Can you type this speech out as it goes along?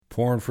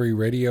Porn Free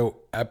Radio,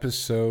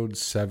 episode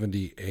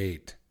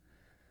 78.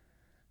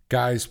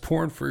 Guys,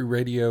 Porn Free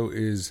Radio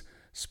is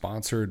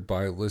sponsored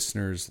by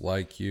listeners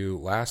like you.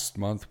 Last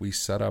month, we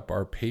set up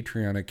our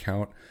Patreon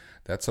account.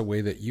 That's a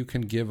way that you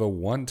can give a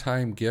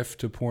one-time gift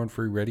to Porn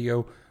Free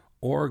Radio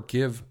or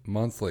give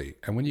monthly.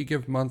 And when you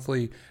give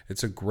monthly,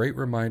 it's a great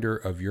reminder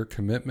of your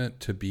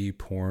commitment to be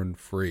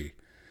porn-free.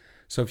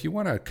 So if you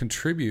want to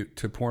contribute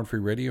to Porn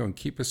Free Radio and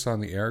keep us on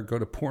the air, go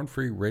to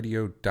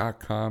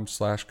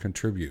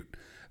pornfreeradio.com/contribute.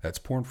 That's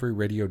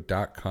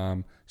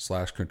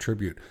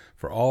pornfreeradio.com/contribute.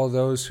 For all of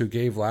those who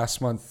gave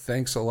last month,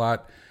 thanks a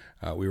lot.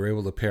 We were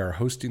able to pay our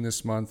hosting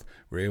this month.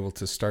 We were able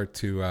to start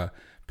to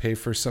pay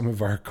for some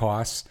of our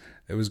costs.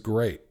 It was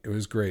great. It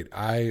was great.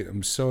 I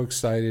am so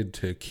excited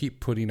to keep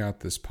putting out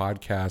this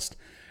podcast.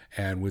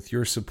 And with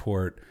your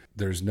support,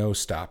 there's no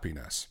stopping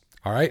us.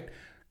 All right?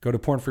 Go to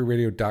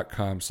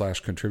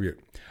pornfreeradio.com/contribute.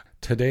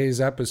 Today's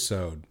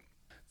episode,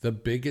 the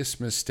biggest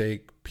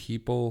mistake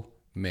people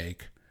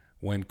make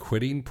when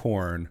quitting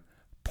porn,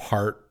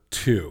 part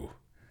 2.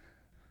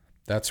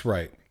 That's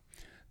right.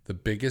 The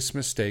biggest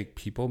mistake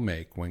people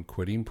make when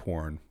quitting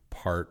porn,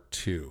 part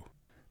 2.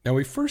 Now,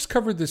 we first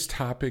covered this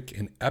topic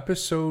in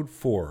episode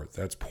 4.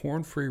 That's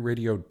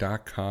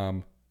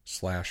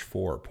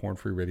pornfreeradio.com/4.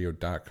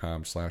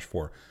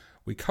 pornfreeradio.com/4.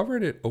 We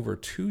covered it over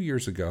 2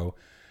 years ago,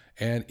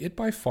 and it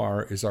by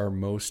far is our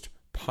most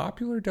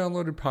popular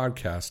downloaded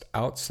podcast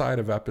outside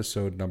of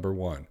episode number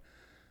 1.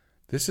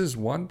 This is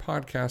one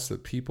podcast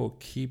that people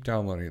keep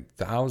downloading.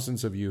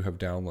 Thousands of you have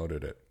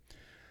downloaded it.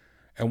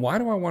 And why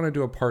do I want to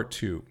do a part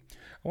 2?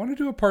 I want to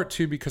do a part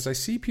 2 because I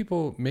see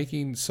people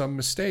making some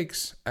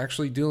mistakes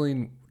actually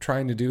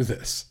trying to do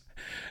this.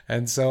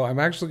 And so I'm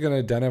actually going to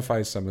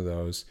identify some of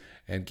those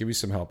and give you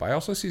some help. I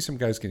also see some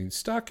guys getting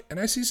stuck, and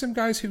I see some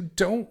guys who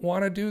don't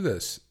want to do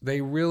this.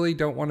 They really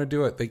don't want to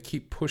do it. They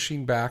keep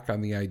pushing back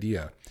on the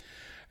idea.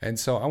 And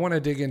so I want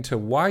to dig into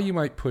why you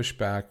might push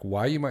back,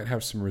 why you might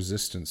have some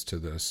resistance to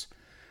this,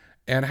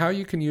 and how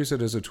you can use it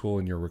as a tool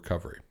in your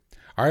recovery.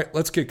 All right,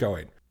 let's get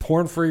going.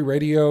 Porn Free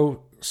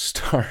Radio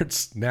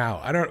starts now.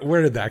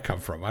 Where did that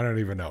come from? I don't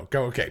even know.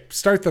 Go. Okay.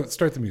 Start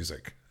the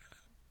music.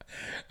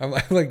 I'm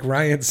like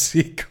Ryan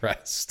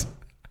Seacrest.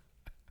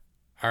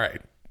 All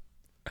right.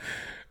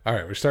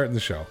 We're starting the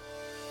show.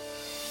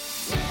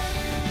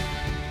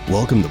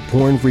 Welcome to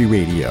Porn Free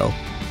Radio.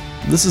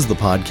 This is the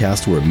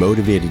podcast where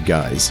motivated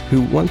guys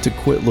who want to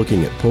quit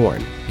looking at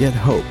porn, get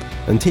hope,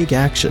 and take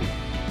action.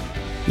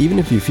 Even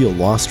if you feel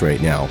lost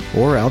right now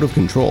or out of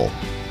control,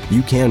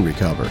 you can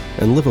recover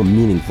and live a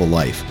meaningful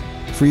life,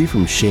 free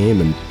from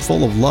shame and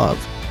full of love.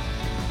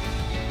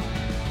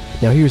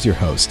 Now here's your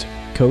host,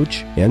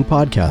 coach, and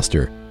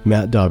podcaster,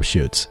 Matt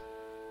Dobschutz.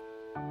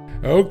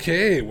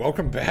 Okay,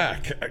 welcome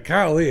back.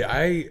 Golly,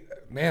 I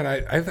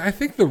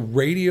think the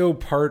radio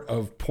part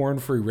of Porn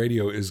Free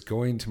Radio is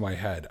going to my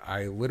head.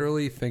 I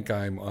literally think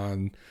I'm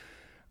on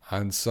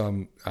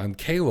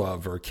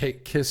K-Love or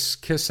Kiss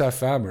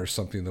FM or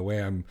something, the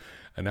way I'm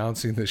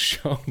announcing this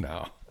show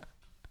now.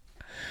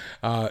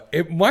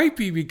 It might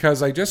be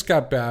because I just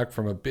got back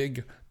from a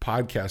big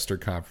podcaster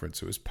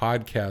conference. It was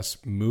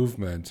Podcast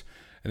Movement,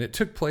 and it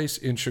took place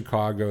in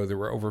Chicago. There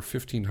were over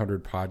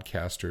 1,500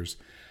 podcasters.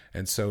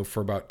 And so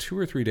for about 2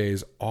 or 3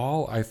 days,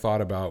 all I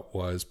thought about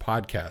was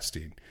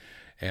podcasting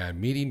and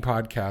meeting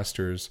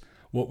podcasters.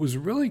 What was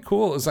really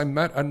cool is I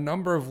met a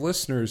number of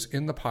listeners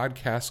in the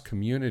podcast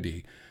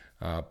community,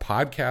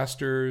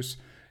 podcasters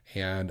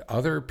and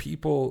other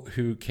people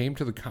who came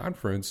to the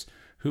conference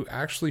who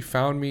actually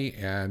found me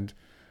and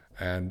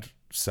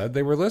said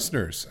they were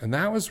listeners. And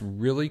that was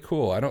really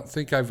cool. I don't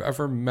think I've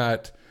ever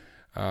met,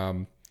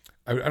 I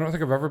don't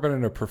think I've ever been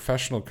in a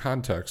professional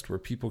context where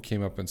people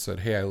came up and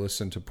said, hey, I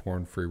listened to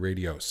Porn Free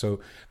Radio.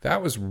 So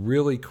that was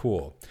really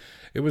cool.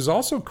 It was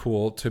also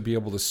cool to be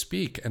able to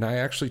speak. And I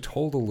actually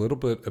told a little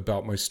bit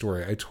about my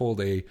story. I told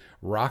a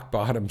rock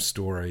bottom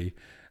story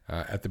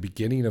at the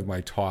beginning of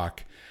my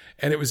talk.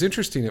 And it was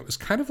interesting. It was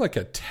kind of like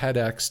a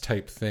TEDx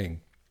type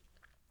thing.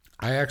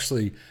 I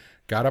actually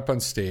got up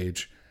on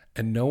stage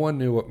and no one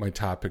knew what my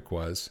topic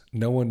was.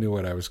 No one knew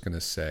what I was going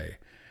to say.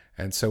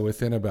 And so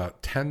within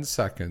about 10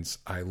 seconds,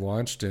 I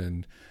launched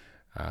in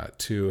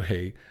to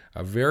a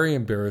very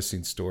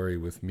embarrassing story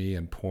with me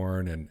and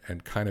porn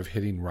and kind of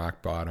hitting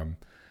rock bottom.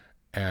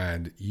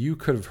 And you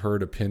could have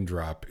heard a pin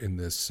drop in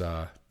this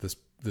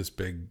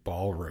big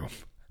ballroom.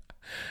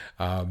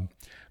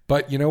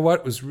 But you know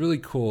what was really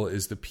cool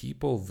is the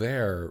people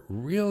there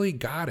really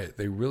got it.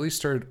 They really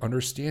started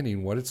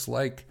understanding what it's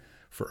like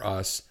for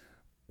us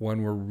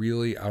when we're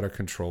really out of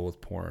control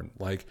with porn.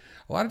 Like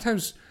a lot of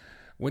times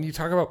when you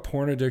talk about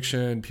porn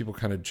addiction, people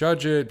kind of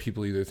judge it.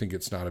 People either think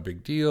it's not a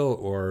big deal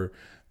or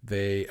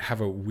they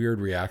have a weird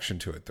reaction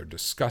to it. They're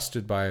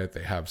disgusted by it.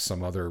 They have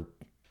some other,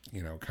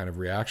 kind of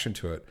reaction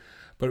to it.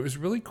 But it was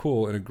really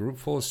cool in a group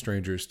full of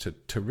strangers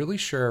to really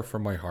share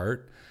from my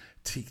heart,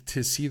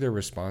 to see their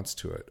response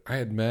to it. I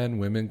had men,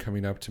 women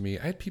coming up to me.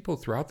 I had people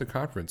throughout the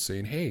conference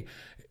saying, hey,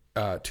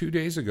 2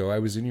 days ago, I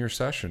was in your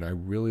session. I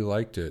really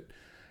liked it.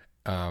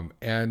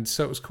 And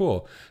so it was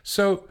cool.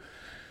 So,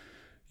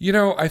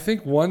 I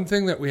think one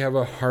thing that we have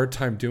a hard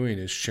time doing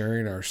is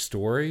sharing our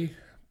story,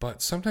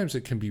 but sometimes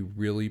it can be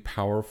really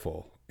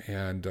powerful.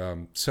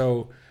 And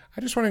so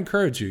I just want to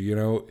encourage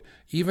you,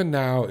 even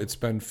now, it's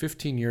been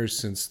 15 years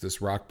since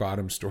this rock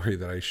bottom story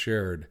that I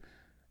shared.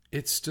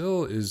 It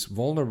still is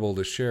vulnerable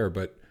to share,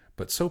 but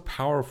so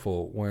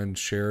powerful when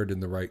shared in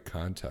the right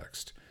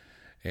context.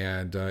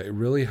 And it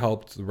really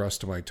helped the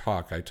rest of my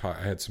talk. I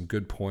had some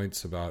good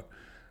points about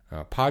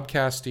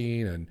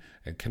podcasting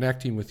and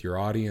connecting with your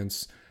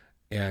audience.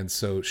 And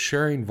so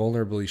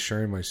vulnerably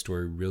sharing my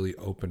story really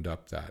opened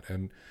up that.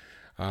 And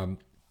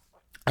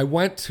I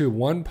went to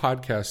one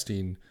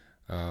podcasting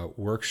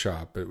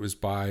workshop. It was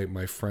by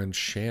my friend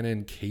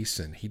Shannon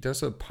Kaysen. He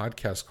does a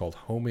podcast called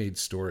Homemade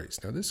Stories.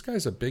 Now, this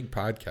guy's a big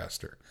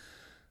podcaster.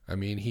 I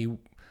mean, he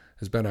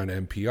has been on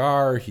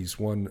NPR. He's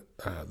won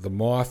the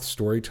Moth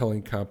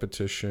storytelling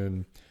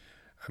competition.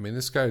 I mean,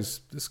 this guy's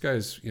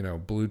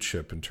blue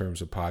chip in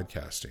terms of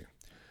podcasting.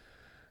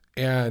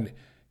 And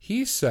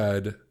he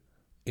said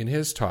in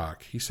his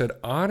talk,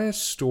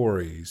 honest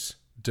stories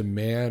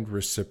demand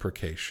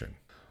reciprocation.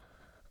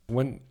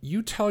 When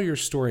you tell your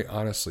story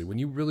honestly, when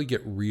you really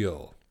get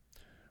real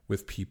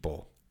with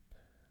people,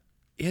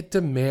 it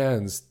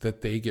demands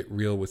that they get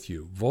real with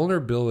you.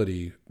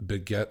 Vulnerability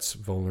begets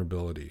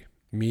vulnerability,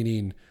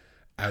 meaning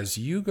as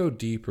you go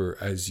deeper,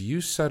 as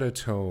you set a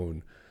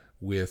tone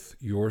with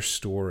your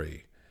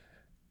story,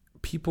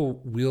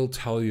 people will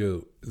tell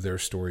you their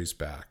stories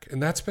back.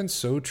 And that's been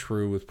so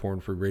true with Porn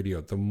Free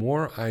Radio. The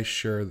more I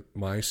share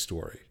my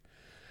story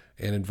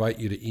and invite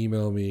you to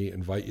email me,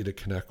 invite you to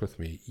connect with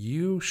me,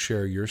 you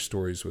share your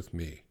stories with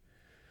me.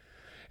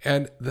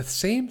 And the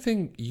same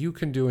thing you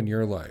can do in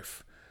your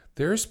life.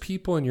 There's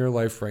people in your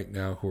life right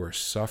now who are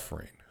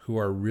suffering, who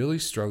are really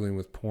struggling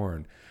with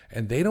porn,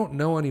 and they don't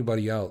know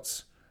anybody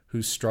else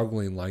who's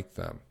struggling like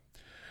them.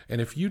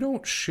 And if you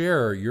don't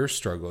share your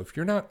struggle, if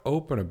you're not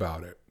open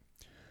about it,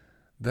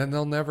 then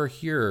they'll never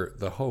hear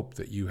the hope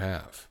that you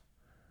have.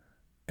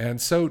 And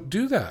so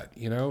do that,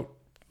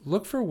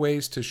 look for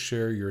ways to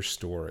share your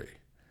story.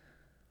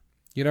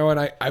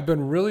 And I've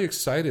been really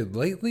excited.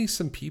 Lately,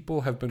 some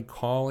people have been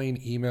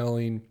calling,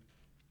 emailing,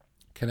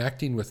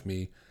 connecting with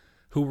me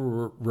who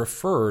were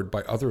referred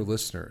by other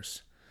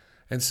listeners.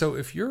 And so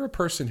if you're a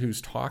person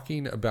who's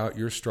talking about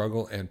your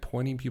struggle and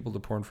pointing people to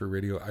Porn Free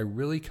Radio, I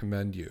really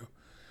commend you,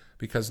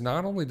 because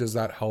not only does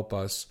that help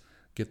us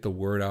get the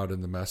word out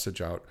and the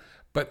message out,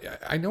 but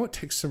I know it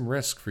takes some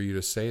risk for you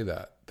to say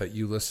that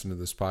you listen to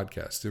this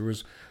podcast. There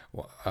was,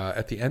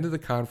 at the end of the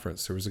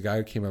conference, there was a guy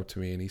who came up to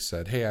me and he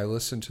said, "Hey, I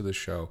listened to the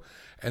show."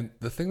 And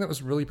the thing that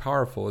was really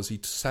powerful is he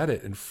said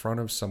it in front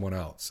of someone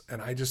else.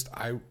 And I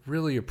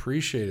really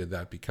appreciated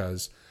that,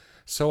 because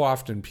so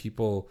often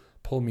people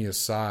pull me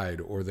aside,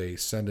 or they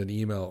send an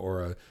email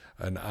or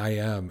an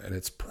IM and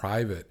it's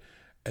private,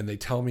 and they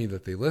tell me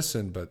that they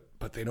listen, but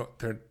they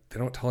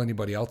don't tell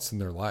anybody else in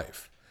their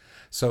life.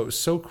 So it was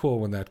so cool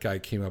when that guy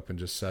came up and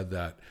just said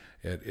that.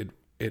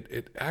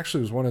 It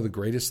actually was one of the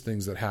greatest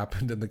things that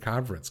happened in the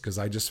conference, because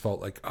I just felt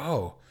like,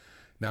 oh,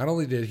 not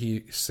only did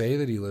he say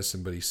that he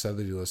listened, but he said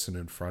that he listened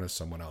in front of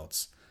someone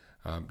else,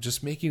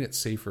 just making it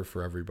safer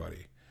for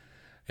everybody.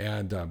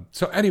 And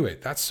so anyway,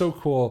 that's so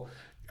cool.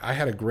 I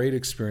had a great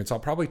experience. I'll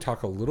probably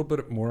talk a little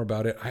bit more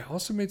about it. I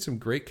also made some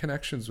great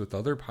connections with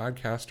other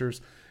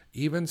podcasters,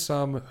 even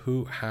some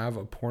who have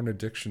a porn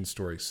addiction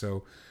story.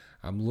 So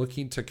I'm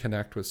looking to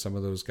connect with some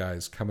of those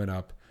guys coming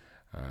up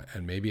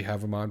and maybe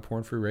have them on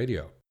Porn Free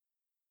Radio.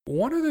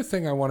 One other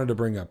thing I wanted to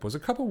bring up was a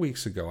couple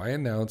weeks ago, I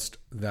announced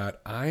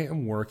that I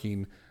am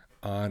working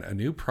on a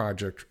new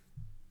project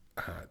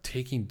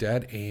taking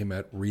dead aim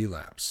at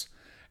relapse.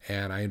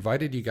 And I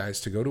invited you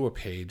guys to go to a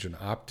page and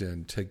opt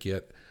in to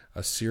get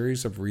a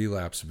series of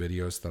relapse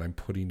videos that I'm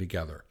putting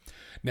together.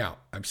 Now,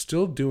 I'm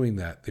still doing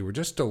that. They were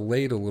just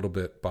delayed a little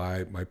bit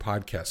by my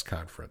podcast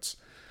conference.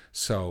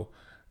 So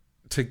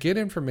to get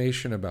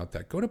information about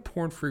that, go to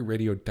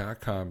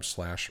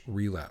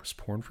pornfreeradio.com/relapse,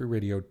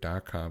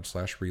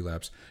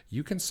 pornfreeradio.com/relapse.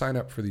 You can sign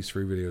up for these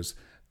free videos.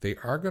 They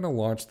are going to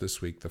launch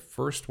this week. The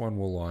first one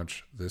will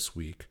launch this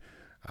week.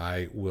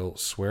 I will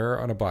swear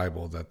on a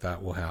Bible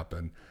that will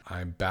happen.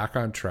 I'm back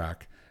on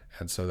track,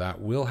 and so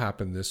that will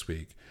happen this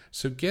week.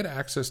 So get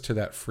access to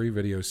that free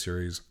video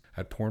series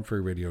at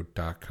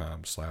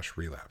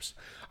pornfreeradio.com/relapse.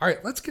 All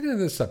right, let's get into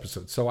this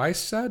episode. So I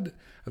said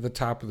at the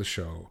top of the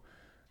show,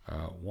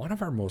 one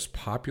of our most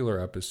popular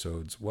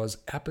episodes was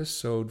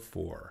episode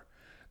 4,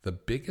 the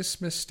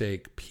biggest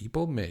mistake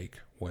people make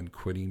when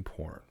quitting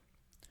porn.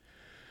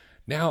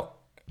 Now,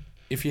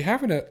 if you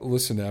haven't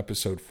listened to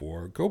episode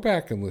 4, go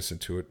back and listen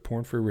to it,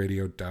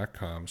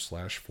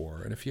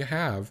 pornfreeradio.com/4. And if you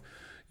have,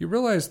 you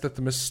realize that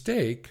the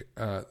mistake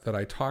that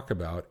I talk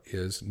about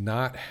is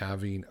not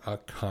having a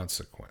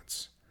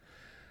consequence.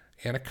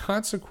 And a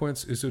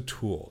consequence is a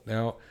tool.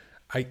 Now,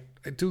 I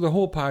do the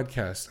whole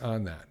podcast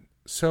on that.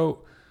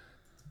 So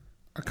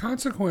a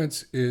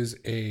consequence is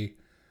a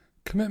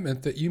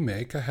commitment that you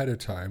make ahead of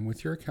time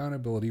with your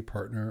accountability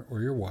partner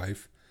or your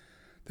wife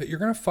that you're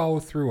going to follow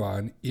through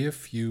on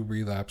if you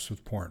relapse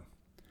with porn.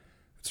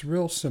 It's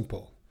real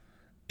simple.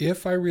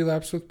 if I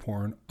relapse with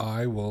porn,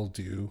 I will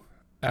do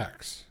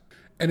X.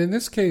 And in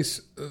this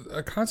case,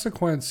 a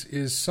consequence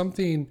is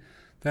something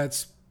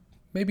that's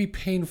maybe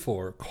painful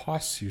or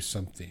costs you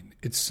something.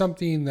 It's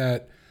something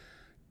that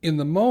in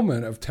the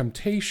moment of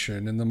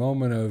temptation, in the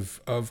moment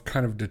of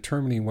kind of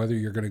determining whether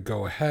you're going to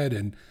go ahead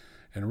and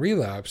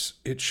relapse,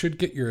 it should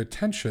get your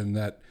attention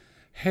that,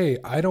 hey,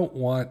 I don't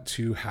want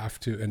to have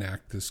to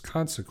enact this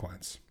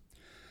consequence.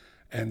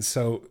 And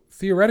so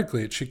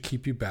theoretically, it should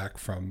keep you back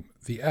from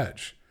the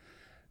edge.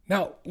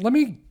 Now, let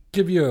me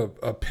give you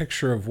a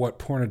picture of what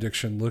porn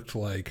addiction looked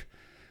like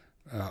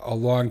a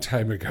long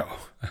time ago.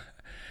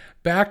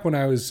 Back when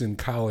I was in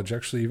college,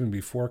 actually even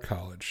before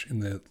college, in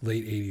the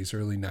late 80s,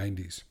 early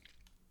 90s.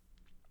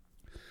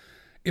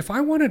 If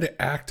I wanted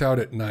to act out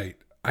at night,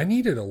 I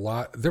needed a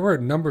lot. There were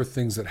a number of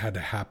things that had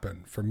to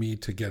happen for me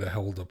to get a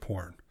hold of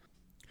porn.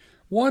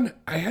 One,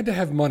 I had to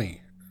have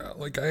money.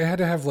 I had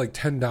to have like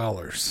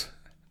 $10.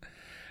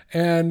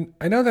 And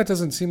I know that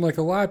doesn't seem like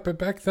a lot, but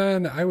back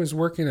then I was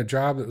working a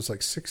job that was like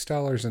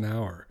 $6 an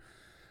hour.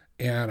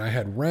 And I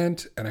had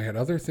rent and I had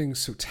other things.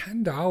 So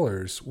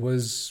 $10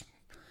 was,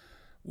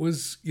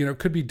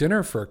 could be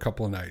dinner for a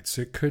couple of nights.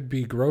 It could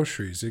be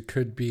groceries. It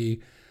could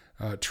be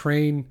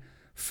train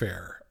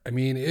fare. I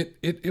mean,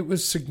 it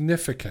was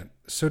significant.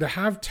 So to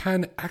have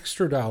 $10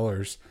 extra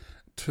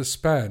to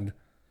spend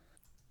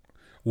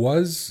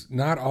was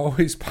not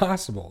always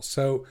possible.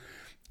 So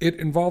it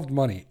involved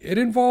money. It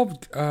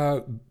involved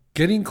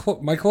getting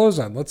my clothes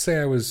on. Let's say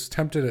I was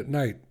tempted at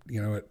night,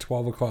 at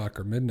 12 o'clock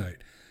or midnight.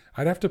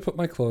 I'd have to put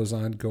my clothes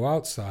on, go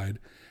outside.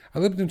 I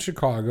lived in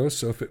Chicago,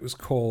 so if it was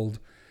cold,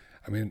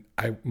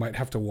 I might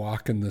have to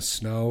walk in the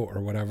snow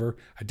or whatever.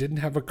 I didn't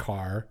have a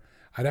car.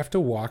 I'd have to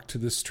walk to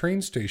this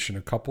train station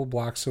a couple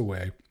blocks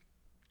away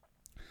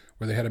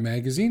where they had a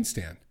magazine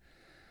stand.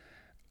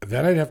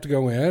 Then I'd have to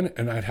go in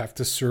and I'd have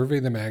to survey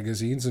the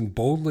magazines and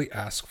boldly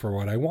ask for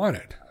what I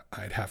wanted.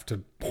 I'd have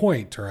to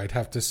point, or I'd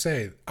have to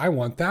say, I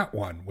want that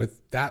one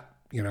with that,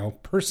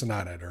 person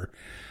on it or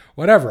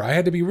whatever. I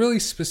had to be really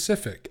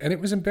specific, and it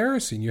was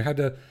embarrassing. You had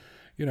to,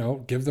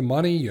 give the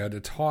money, you had to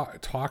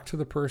talk to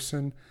the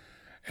person,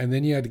 and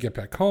then you had to get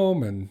back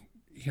home and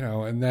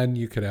then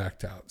you could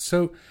act out.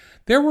 So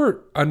there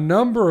were a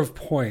number of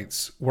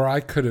points where I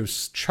could have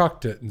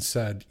chucked it and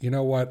said, you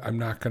know what, I'm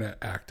not going to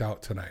act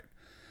out tonight.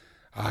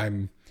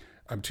 I'm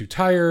too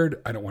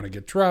tired. I don't want to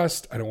get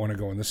dressed. I don't want to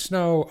go in the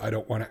snow. I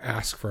don't want to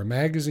ask for a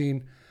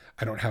magazine.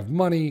 I don't have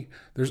money.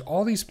 There's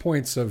all these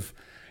points of,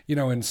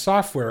 in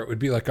software, it would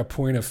be like a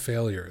point of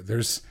failure.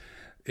 There's,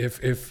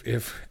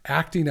 if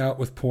acting out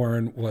with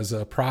porn was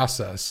a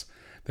process,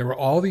 there were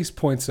all these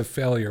points of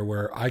failure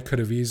where I could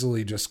have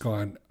easily just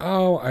gone,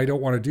 oh, I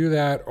don't want to do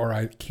that, or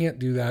I can't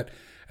do that.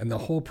 And the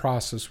whole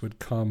process would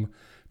come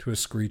to a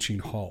screeching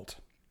halt.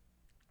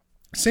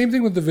 Same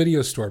thing with the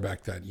video store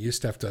back then. You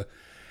used to have to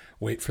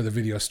wait for the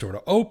video store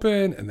to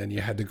open, and then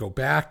you had to go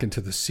back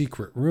into the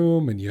secret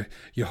room, and you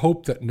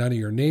hoped that none of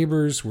your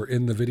neighbors were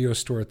in the video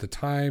store at the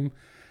time.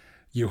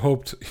 You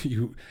hoped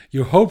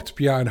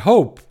beyond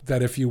hope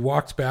that if you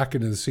walked back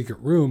into the secret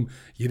room,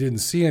 you didn't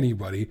see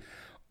anybody.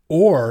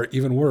 Or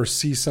even worse,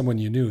 see someone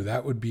you knew.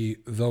 That would be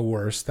the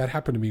worst. That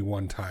happened to me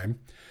one time.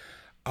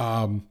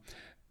 So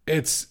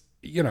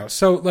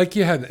like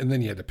you had, and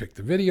then you had to pick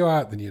the video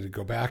out, then you had to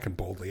go back and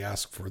boldly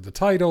ask for the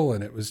title.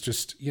 And it was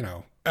just,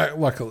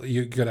 luckily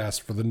you could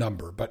ask for the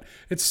number, but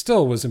it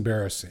still was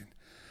embarrassing.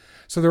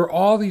 So there were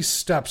all these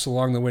steps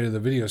along the way to the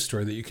video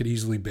store that you could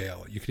easily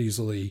bail. You could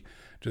easily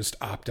just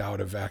opt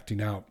out of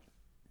acting out.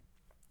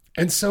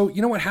 And so,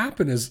 what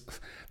happened is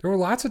there were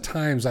lots of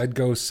times I'd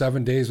go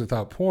 7 days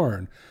without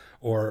porn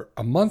or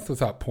a month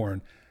without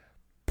porn,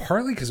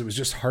 partly because it was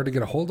just hard to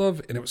get a hold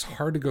of and it was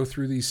hard to go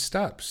through these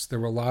steps. There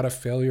were a lot of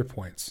failure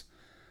points.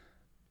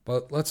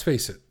 But let's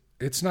face it,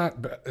 it's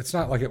not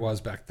like it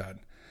was back then.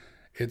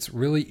 It's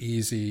really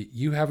easy.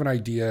 You have an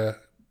idea,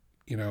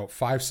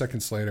 5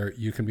 seconds later,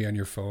 you can be on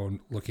your phone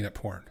looking at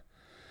porn.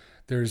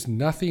 There's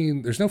no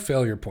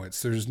failure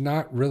points. There's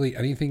not really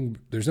anything,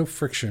 there's no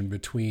friction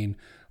between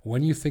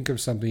when you think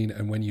of something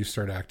and when you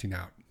start acting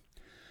out.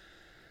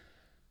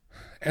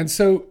 And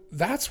so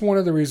that's one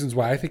of the reasons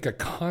why I think a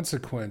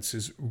consequence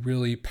is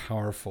really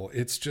powerful.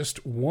 It's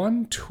just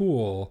one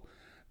tool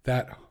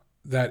that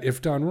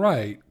if done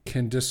right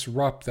can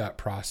disrupt that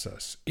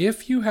process.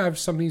 If you have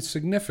something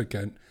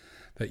significant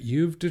that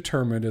you've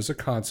determined as a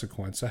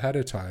consequence ahead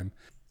of time,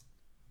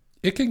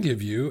 it can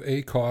give you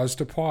a cause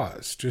to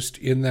pause. Just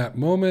in that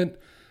moment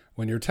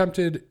when you're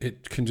tempted,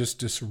 it can just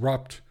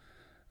disrupt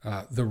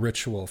the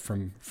ritual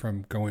from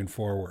going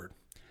forward.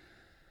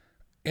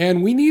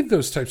 And we need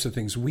those types of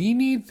things. We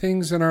need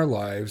things in our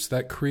lives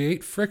that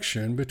create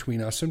friction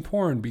between us and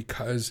porn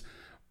because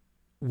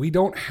we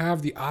don't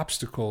have the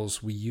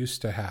obstacles we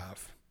used to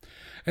have.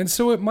 And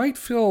so it might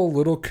feel a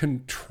little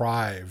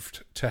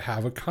contrived to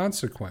have a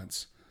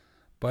consequence,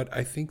 but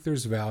I think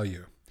there's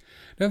value.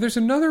 Now, there's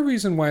another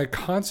reason why a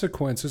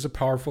consequence is a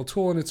powerful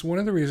tool, and it's one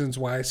of the reasons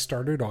why I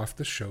started off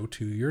the show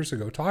 2 years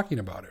ago talking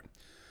about it.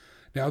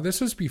 Now, this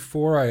was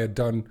before I had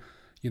done,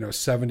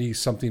 70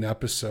 something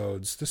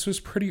episodes. This was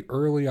pretty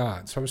early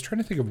on. So I was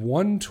trying to think of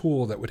one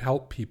tool that would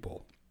help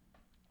people.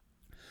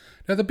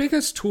 Now, the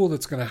biggest tool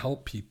that's going to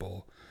help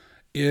people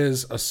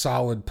is a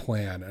solid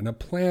plan. And a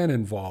plan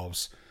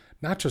involves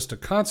not just a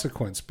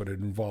consequence, but it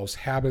involves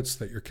habits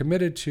that you're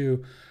committed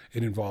to.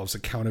 It involves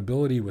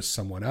accountability with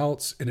someone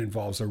else. It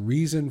involves a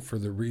reason for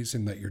the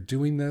reason that you're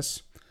doing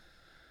this.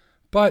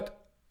 But,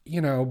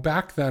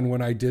 back then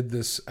when I did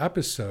this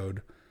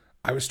episode,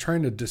 I was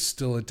trying to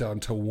distill it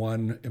down to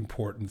one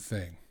important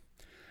thing.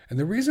 And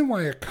the reason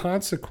why a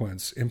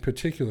consequence in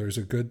particular is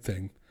a good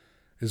thing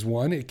is,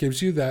 one, it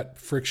gives you that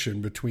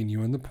friction between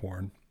you and the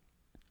porn.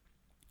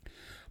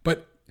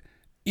 But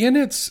in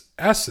its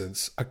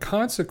essence, a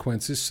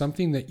consequence is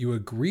something that you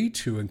agree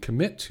to and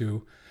commit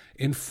to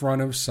in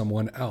front of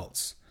someone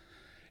else.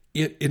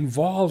 It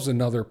involves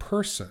another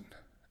person.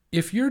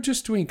 If you're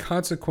just doing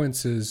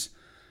consequences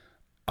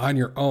on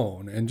your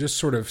own and just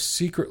sort of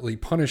secretly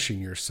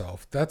punishing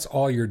yourself, that's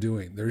all you're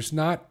doing. There's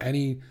not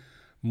any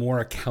more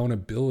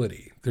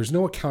accountability. There's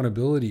no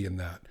accountability in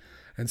that.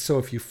 And so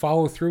if you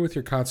follow through with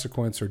your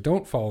consequence or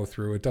don't follow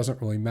through, it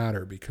doesn't really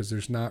matter because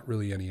there's not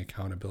really any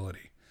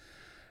accountability.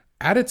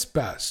 At its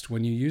best,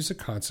 when you use a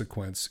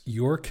consequence,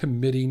 you're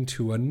committing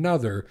to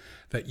another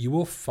that you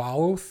will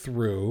follow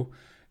through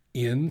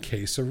in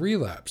case of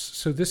relapse.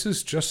 So this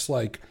is just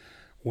like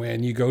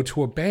when you go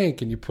to a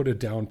bank and you put a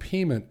down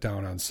payment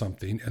down on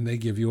something and they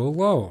give you a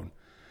loan.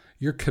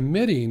 You're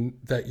committing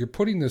that you're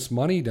putting this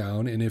money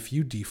down, and if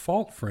you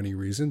default for any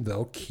reason,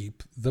 they'll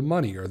keep the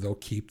money or they'll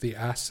keep the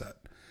asset.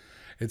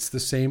 It's the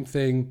same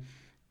thing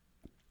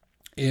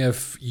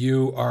if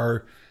you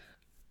are,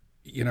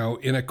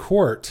 in a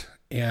court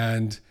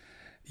and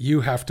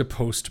you have to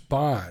post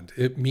bond.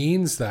 It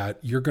means that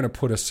you're going to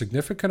put a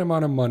significant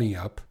amount of money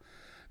up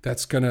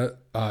that's going to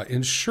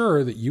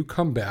ensure that you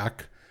come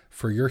back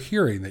for your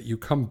hearing, that you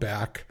come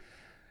back.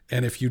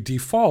 And if you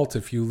default,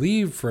 if you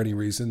leave for any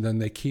reason, then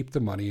they keep the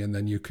money and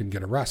then you can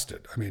get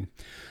arrested.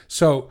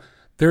 So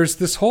there's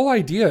this whole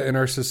idea in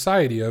our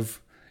society of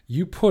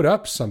you put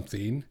up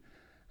something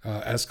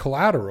as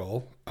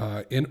collateral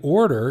in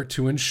order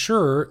to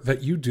ensure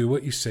that you do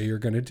what you say you're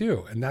going to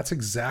do. And that's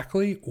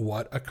exactly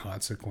what a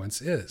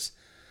consequence is.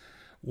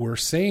 We're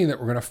saying that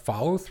we're going to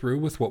follow through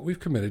with what we've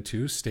committed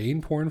to,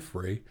 staying porn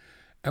free,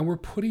 and we're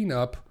putting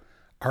up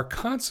our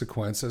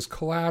consequence as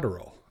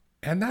collateral.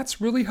 And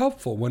that's really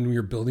helpful when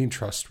you're building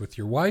trust with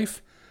your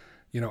wife,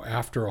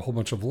 after a whole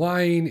bunch of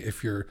lying,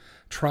 if you're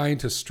trying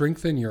to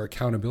strengthen your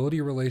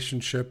accountability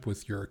relationship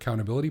with your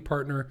accountability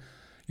partner.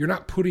 You're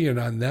not putting it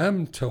on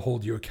them to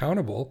hold you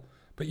accountable,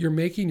 but you're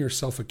making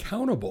yourself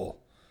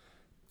accountable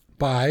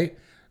by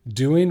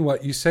doing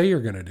what you say you're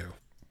going to do.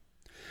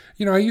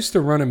 I used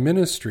to run a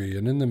ministry,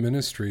 and in the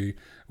ministry,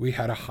 we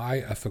had a high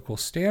ethical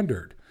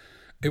standard.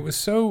 It was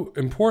so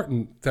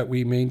important that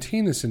we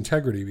maintain this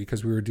integrity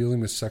because we were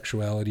dealing with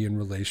sexuality and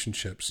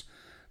relationships,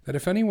 that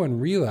if anyone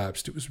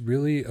relapsed, it was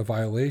really a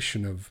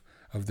violation of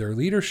their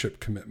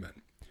leadership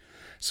commitment.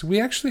 So we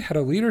actually had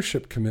a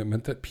leadership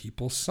commitment that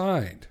people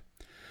signed.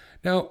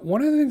 Now,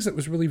 one of the things that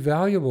was really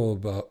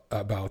valuable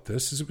about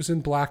this is it was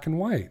in black and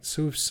white.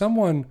 So if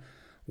someone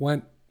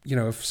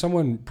if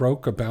someone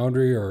broke a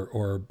boundary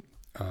or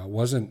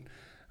wasn't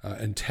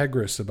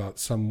integrous about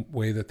some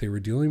way that they were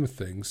dealing with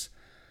things,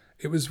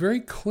 it was very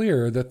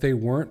clear that they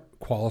weren't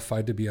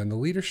qualified to be on the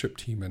leadership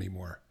team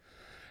anymore.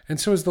 And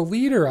so as the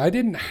leader, I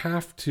didn't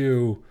have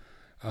to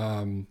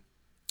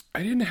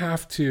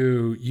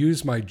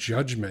use my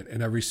judgment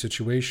in every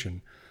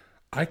situation.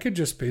 I could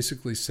just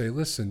basically say,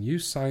 listen, you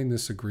signed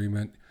this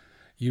agreement.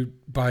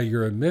 By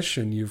your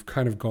admission, you've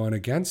kind of gone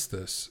against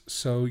this.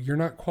 So you're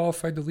not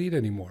qualified to lead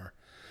anymore.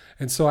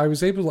 And so I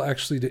was able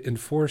to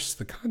enforce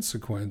the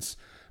consequence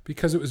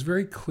because it was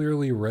very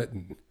clearly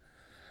written.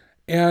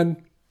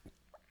 And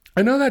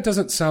I know that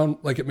doesn't sound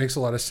like it makes a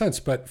lot of sense,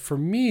 but for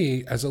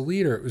me as a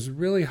leader, it was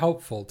really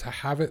helpful to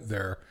have it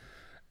there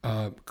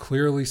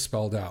clearly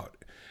spelled out.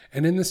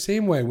 And in the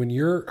same way, when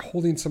you're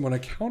holding someone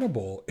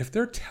accountable, if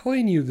they're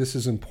telling you this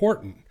is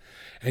important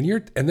and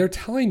they're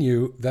telling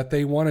you that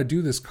they want to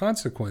do this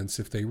consequence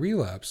if they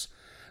relapse,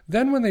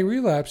 then when they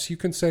relapse, you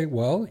can say,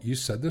 well, you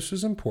said this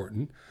was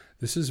important.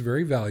 This is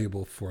very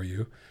valuable for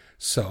you.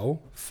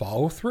 So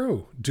follow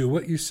through. Do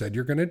what you said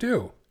you're going to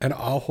do, and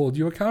I'll hold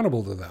you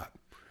accountable to that.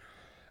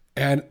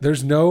 And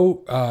there's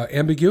no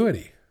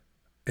ambiguity.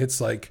 It's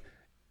like,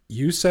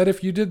 you said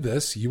if you did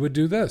this, you would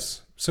do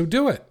this. So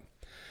do it.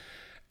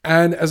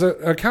 And as an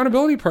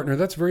accountability partner,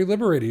 that's very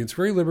liberating. It's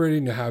very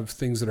liberating to have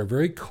things that are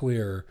very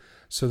clear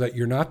so that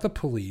you're not the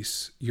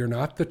police. You're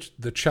not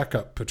the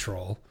checkup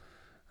patrol.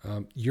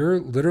 You're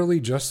literally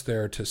just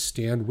there to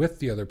stand with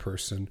the other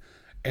person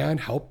and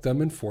help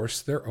them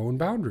enforce their own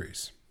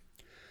boundaries.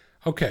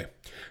 Okay,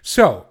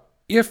 so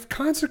if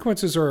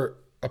consequences are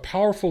a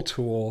powerful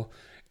tool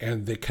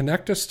and they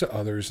connect us to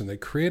others and they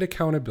create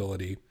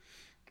accountability,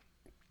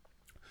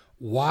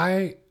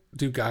 why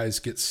do guys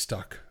get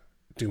stuck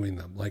doing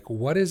them? Like,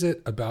 what is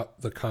it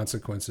about the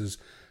consequences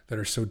that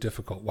are so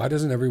difficult? Why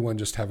doesn't everyone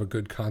just have a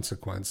good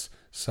consequence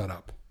set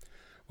up?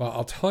 Well,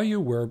 I'll tell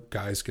you where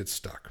guys get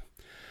stuck.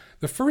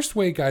 The first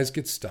way guys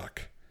get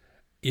stuck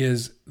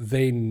is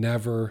they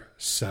never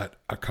set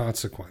a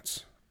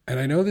consequence. And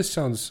I know this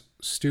sounds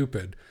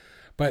stupid,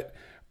 but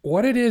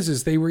what it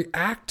is they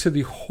react to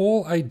the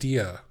whole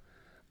idea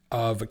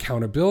of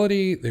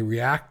accountability. They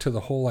react to the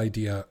whole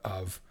idea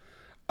of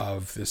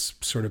this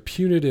sort of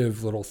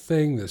punitive little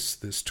thing,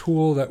 this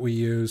tool that we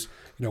use,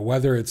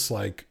 whether it's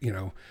like,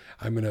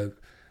 I'm going to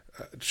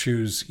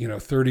choose,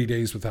 30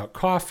 days without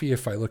coffee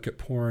if I look at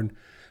porn.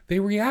 They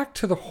react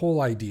to the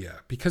whole idea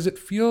because it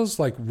feels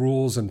like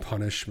rules and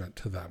punishment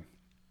to them.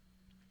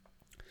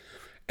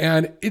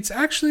 And it's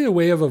actually a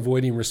way of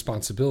avoiding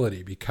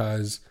responsibility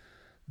because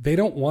they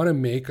don't want to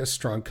make a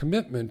strong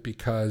commitment,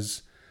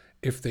 because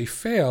if they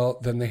fail,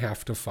 then they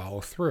have to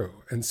follow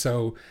through. And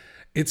so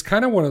it's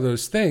kind of one of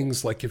those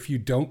things, like if you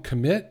don't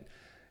commit,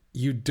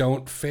 you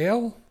don't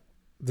fail.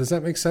 Does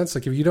that make sense?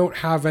 Like if you don't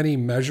have any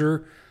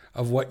measure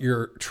of what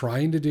you're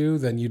trying to do,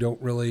 then you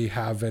don't really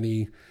have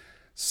any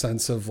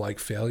sense of like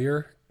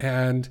failure.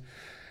 And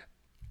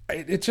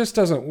it just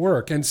doesn't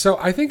work. And so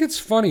I think it's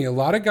funny. A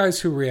lot of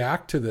guys who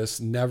react to this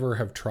never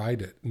have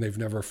tried it and they've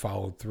never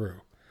followed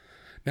through.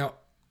 Now,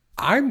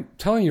 I'm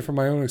telling you from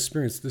my own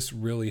experience, this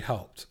really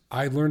helped.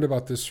 I learned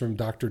about this from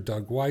Dr.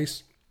 Doug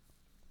Weiss.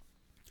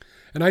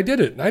 And I did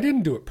it. And I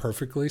didn't do it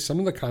perfectly. Some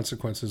of the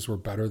consequences were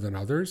better than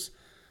others.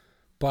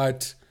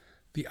 But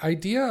the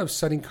idea of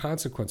setting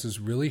consequences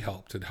really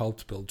helped. It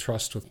helped build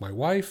trust with my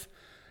wife.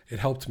 It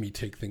helped me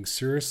take things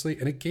seriously.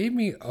 And it gave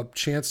me a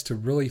chance to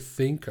really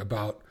think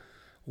about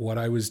what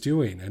I was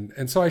doing.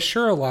 And so I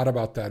share a lot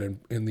about that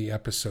in the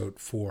episode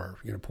 4,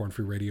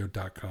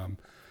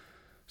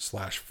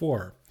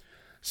 pornfreeradio.com/4.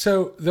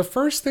 So the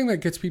first thing that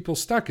gets people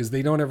stuck is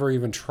they don't ever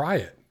even try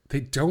it.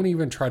 They don't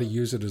even try to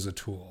use it as a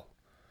tool.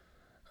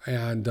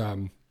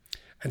 And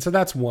so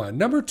that's one.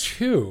 Number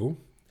 2,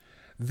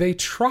 they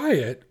try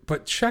it,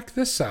 but check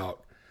this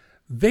out.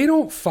 They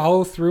don't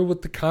follow through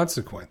with the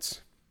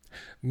consequence,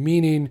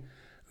 meaning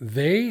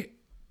they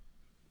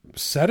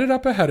set it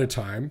up ahead of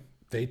time.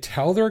 They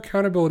tell their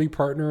accountability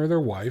partner or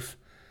their wife,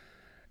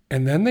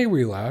 and then they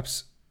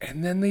relapse,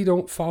 and then they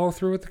don't follow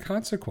through with the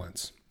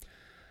consequence.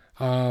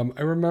 I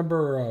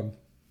remember,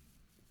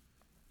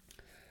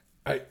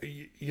 I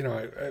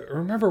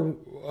remember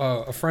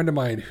a friend of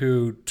mine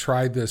who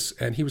tried this,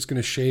 and he was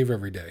going to shave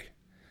every day.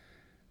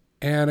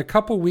 And a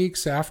couple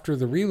weeks after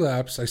the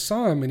relapse, I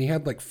saw him, and he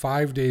had like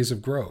 5 days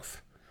of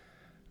growth.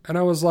 And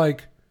I was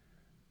like,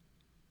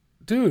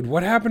 dude,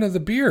 what happened to the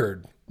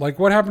beard? Like,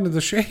 what happened to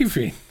the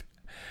shaving?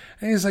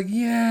 And he's like,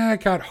 yeah,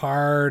 it got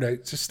hard. I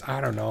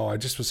don't know. I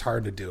just was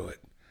hard to do it.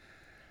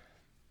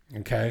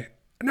 Okay.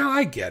 Now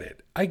I get it.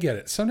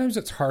 Sometimes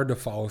it's hard to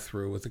follow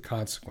through with the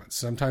consequence.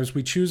 Sometimes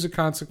we choose a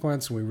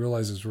consequence and we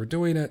realize as we're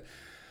doing it,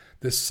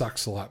 this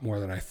sucks a lot more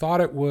than I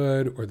thought it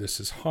would, or this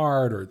is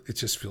hard, or it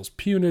just feels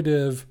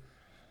punitive.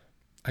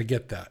 I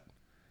get that.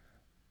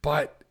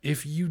 But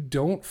if you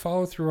don't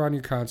follow through on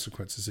your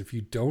consequences, if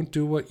you don't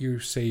do what you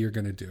say you're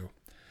going to do,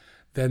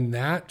 then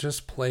that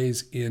just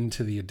plays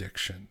into the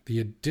addiction. The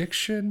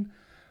addiction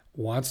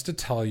wants to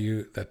tell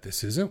you that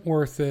this isn't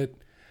worth it,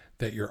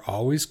 that you're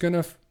always going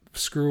to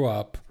screw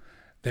up,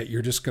 that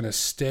you're just going to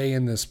stay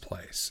in this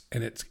place.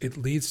 And it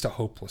leads to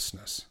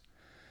hopelessness.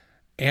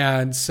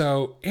 And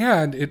so,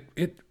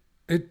 it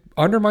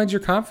undermines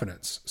your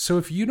confidence. So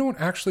if you don't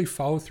actually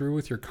follow through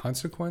with your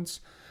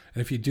consequence,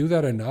 and if you do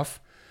that enough,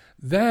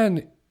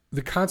 then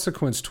the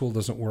consequence tool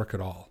doesn't work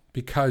at all,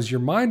 because your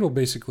mind will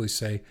basically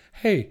say,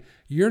 hey,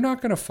 you're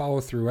not going to follow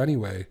through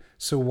anyway,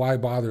 so why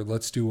bother?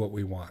 Let's do what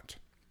we want,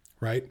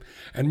 right?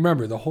 And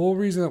remember, the whole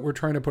reason that we're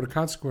trying to put a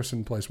consequence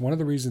in place, one of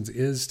the reasons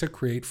is to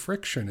create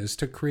friction, is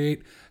to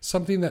create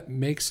something that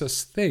makes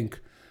us think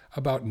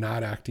about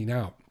not acting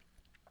out.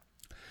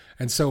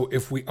 And so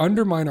if we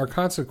undermine our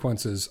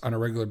consequences on a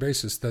regular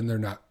basis, then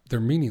they're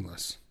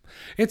meaningless.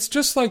 It's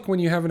just like when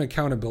you have an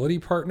accountability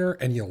partner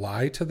and you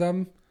lie to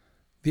them,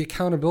 the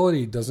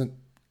accountability doesn't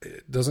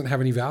have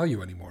any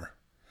value anymore.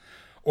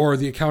 Or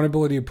the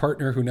accountability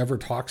partner who never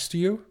talks to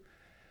you,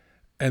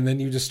 and then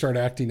you just start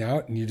acting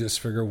out and you just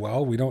figure,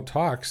 well, we don't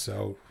talk,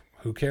 so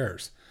who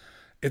cares?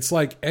 It's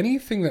like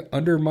anything that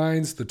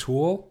undermines the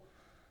tool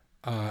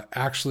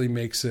actually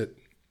makes it,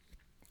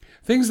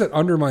 things that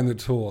undermine the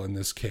tool in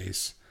this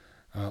case,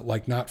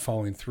 like not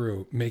following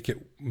through, make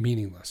it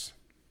meaningless.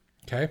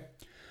 Okay?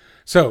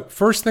 So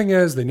first thing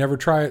is they never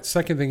try it.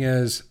 Second thing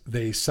is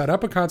they set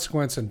up a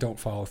consequence and don't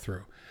follow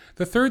through.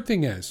 The third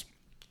thing is,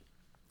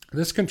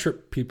 this can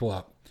trip people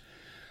up.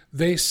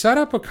 They set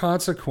up a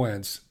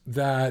consequence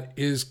that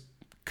is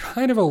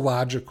kind of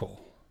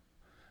illogical.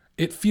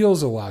 It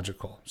feels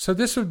illogical. So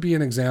this would be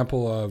an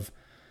example of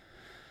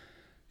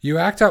you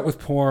act out with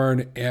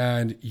porn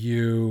and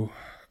you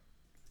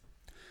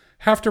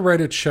have to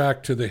write a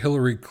check to the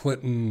Hillary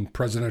Clinton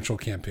presidential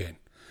campaign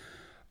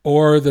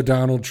or the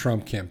Donald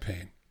Trump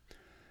campaign,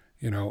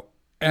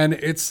 and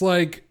it's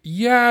like,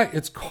 yeah,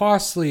 it's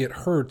costly, it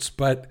hurts,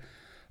 but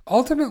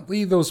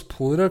ultimately, those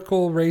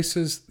political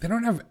races,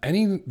 they're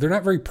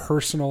not very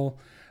personal.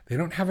 They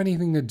don't have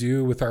anything to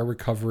do with our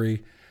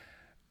recovery.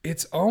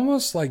 it's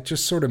almost like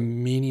just sort of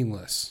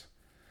meaningless.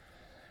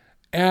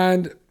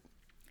 And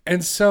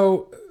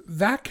so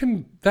that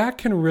can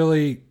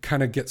really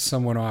kind of get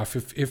someone off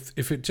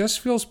if it just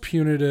feels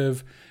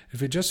punitive,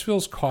 if it just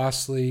feels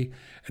costly,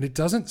 and it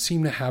doesn't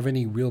seem to have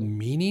any real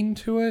meaning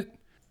to it,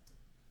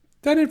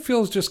 then it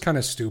feels just kind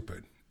of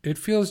stupid. It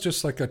feels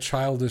just like a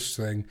childish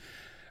thing,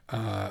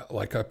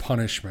 like a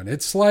punishment.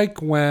 It's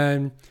like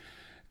when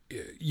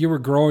you were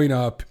growing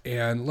up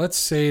and let's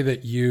say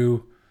that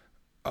you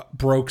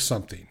broke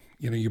something.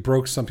 You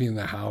broke something in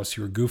the house,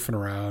 you were goofing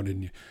around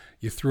and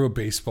you threw a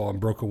baseball and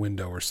broke a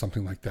window or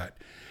something like that.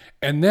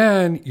 And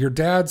then your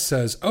dad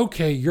says,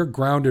 okay, you're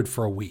grounded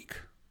for a week.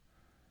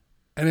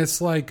 And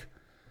it's like,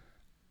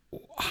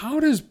 how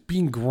does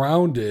being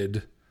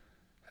grounded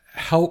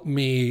help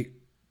me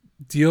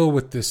deal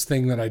with this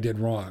thing that I did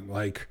wrong?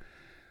 Like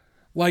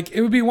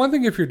it would be one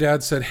thing if your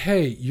dad said,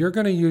 hey, you're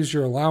going to use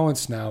your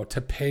allowance now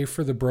to pay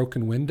for the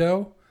broken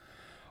window.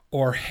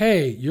 Or,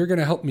 hey, you're going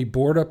to help me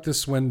board up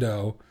this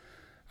window,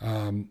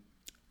 so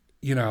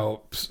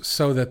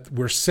that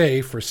we're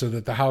safe or so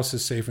that the house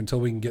is safe until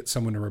we can get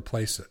someone to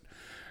replace it.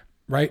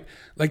 Right?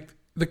 Like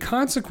the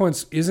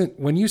consequence isn't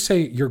when you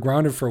say you're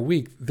grounded for a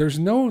week, there's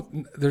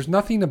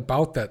nothing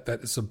about that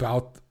is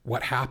about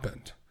what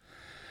happened.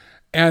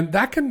 And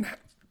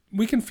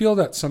we can feel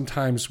that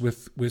sometimes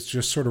with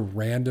just sort of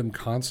random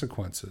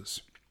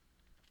consequences.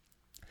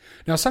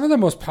 Now, some of the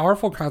most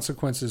powerful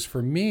consequences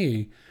for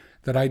me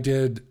that I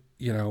did,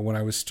 when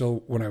I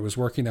was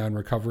working on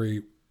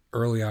recovery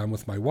early on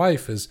with my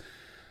wife is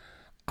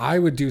I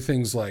would do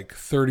things like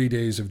 30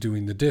 days of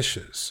doing the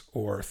dishes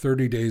or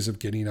 30 days of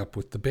getting up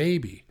with the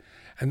baby.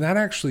 And that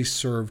actually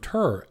served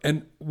her.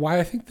 And why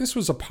I think this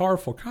was a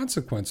powerful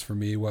consequence for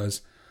me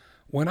was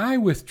when I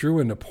withdrew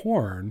into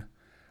porn,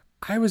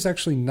 I was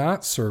actually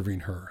not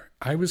serving her.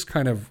 I was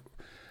kind of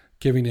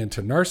giving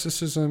into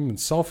narcissism and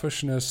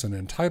selfishness and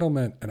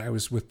entitlement, and I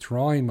was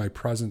withdrawing my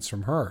presence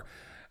from her.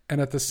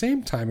 And at the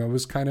same time, I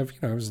was kind of,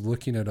 I was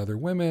looking at other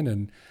women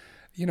and,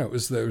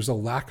 there was a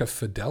lack of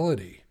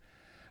fidelity.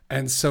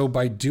 And so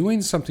by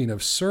doing something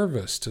of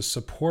service to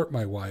support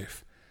my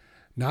wife,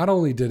 not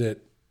only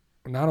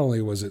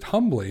was it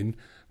humbling,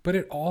 but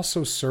it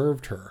also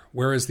served her.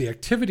 Whereas the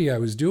activity I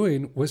was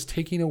doing was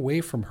taking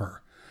away from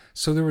her.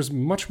 So there was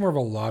much more of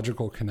a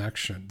logical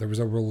connection. There was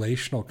a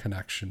relational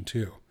connection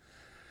too.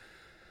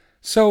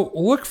 So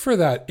look for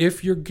that.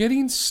 If you're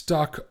getting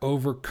stuck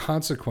over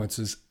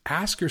consequences,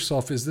 ask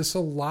yourself, is this a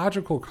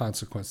logical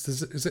consequence?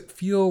 Does it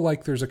feel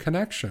like there's a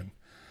connection?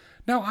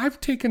 Now, I've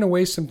taken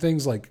away some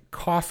things like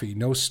coffee,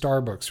 no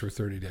Starbucks for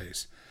 30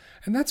 days.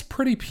 And that's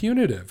pretty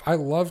punitive. I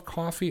love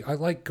coffee. I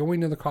like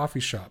going to the coffee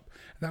shop.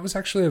 And that was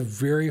actually a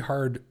very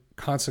hard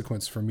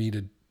consequence for me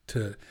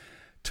to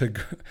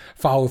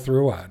follow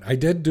through on. I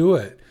did do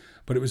it,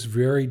 but it was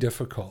very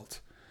difficult.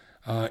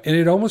 And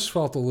it almost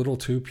felt a little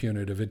too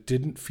punitive. It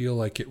didn't feel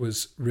like it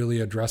was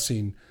really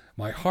addressing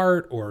my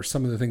heart or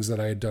some of the things that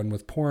I had done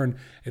with porn.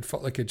 It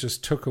felt like it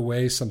just took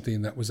away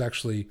something that was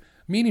actually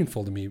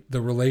meaningful to me, the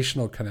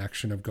relational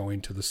connection of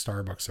going to the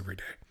Starbucks every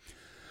day.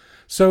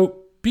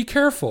 So be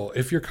careful.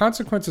 If your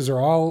consequences are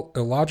all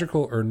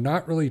illogical or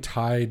not really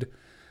tied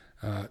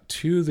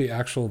to the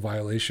actual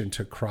violation,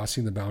 to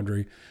crossing the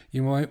boundary,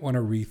 you might want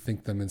to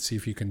rethink them and see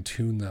if you can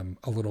tune them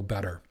a little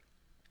better.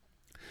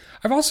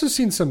 I've also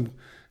seen some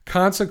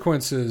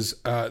consequences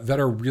that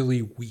are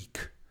really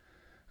weak.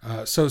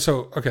 So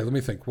okay, let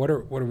me think. What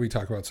did we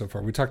talk about so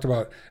far? We talked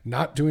about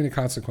not doing a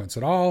consequence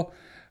at all,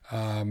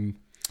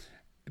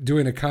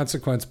 doing a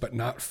consequence but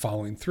not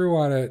following through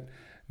on it.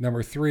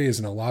 Number 3 is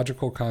an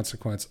illogical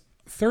consequence.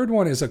 Third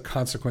one is a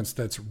consequence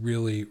that's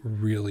really,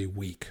 really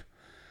weak.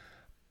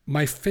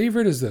 My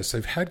favorite is this.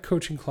 I've had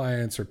coaching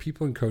clients or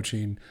people in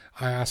coaching.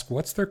 I ask,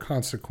 what's their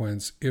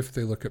consequence if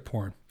they look at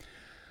porn?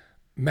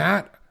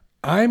 Matt,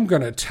 I'm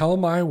going to tell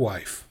my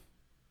wife.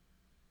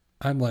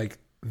 I'm like,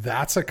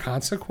 that's a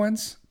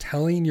consequence?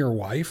 Telling your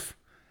wife?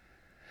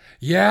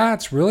 Yeah,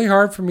 it's really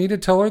hard for me to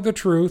tell her the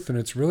truth, and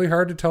it's really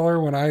hard to tell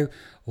her when I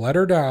let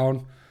her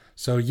down.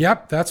 So,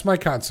 yep, that's my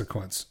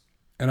consequence.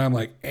 And I'm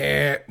like,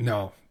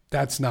 no,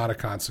 that's not a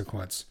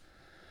consequence.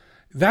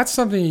 That's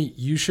something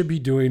you should be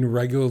doing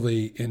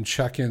regularly in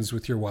check-ins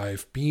with your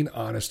wife, being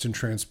honest and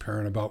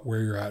transparent about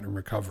where you're at in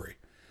recovery.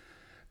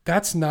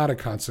 That's not a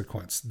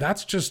consequence.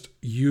 That's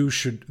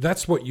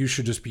what you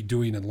should just be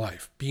doing in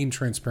life, being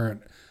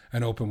transparent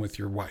and open with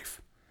your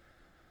wife.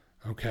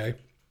 Okay?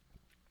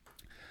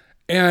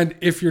 And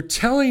if you're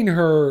telling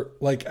her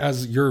like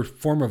as your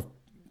form of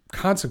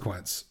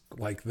consequence,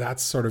 like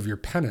that's sort of your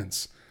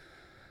penance,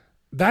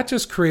 that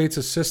just creates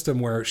a system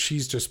where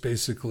she's just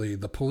basically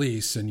the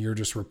police and you're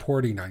just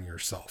reporting on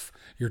yourself.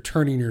 You're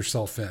turning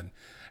yourself in.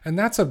 And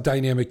that's a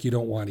dynamic you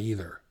don't want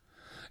either.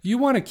 You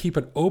want to keep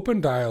an open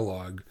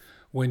dialogue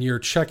when you're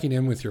checking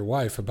in with your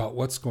wife about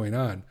what's going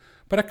on.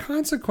 But a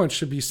consequence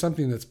should be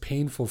something that's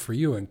painful for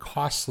you and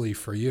costly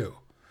for you.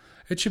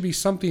 It should be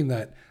something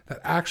that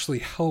actually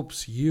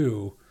helps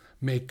you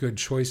make good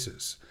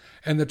choices.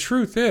 And the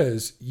truth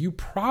is, you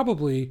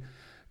probably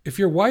if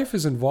your wife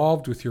is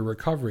involved with your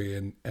recovery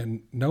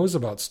and knows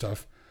about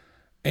stuff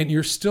and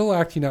you're still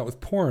acting out with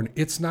porn,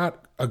 it's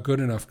not a good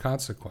enough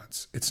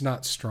consequence. It's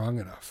not strong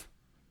enough.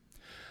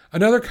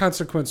 Another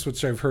consequence,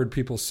 which I've heard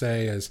people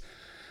say is,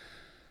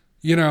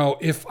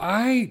 if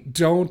I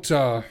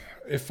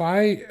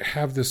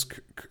have this,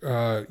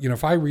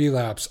 if I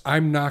relapse,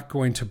 I'm not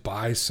going to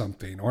buy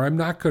something, or I'm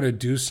not going to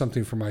do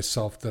something for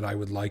myself that I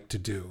would like to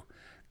do.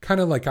 Kind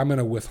of like I'm going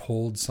to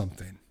withhold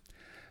something.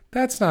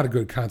 That's not a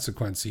good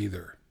consequence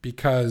either,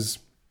 because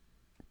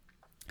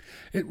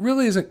it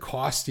really isn't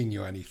costing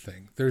you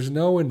anything. There's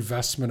no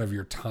investment of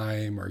your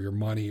time or your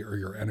money or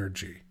your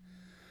energy.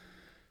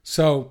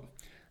 So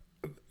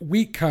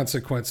weak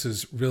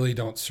consequences really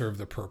don't serve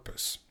the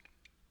purpose.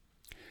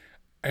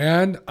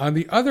 And on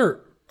the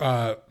other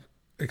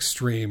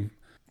extreme,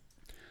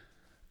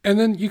 and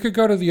then you could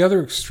go to the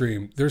other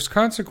extreme, there's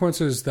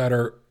consequences that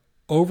are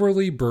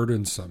overly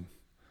burdensome.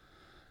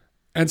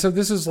 And so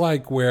this is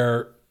like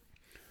where,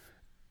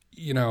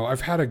 I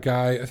think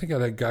I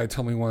had a guy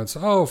tell me once,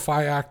 if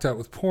I act out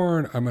with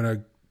porn, I'm going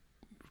to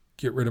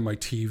get rid of my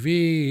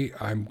TV.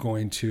 I'm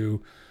going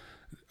to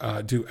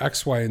do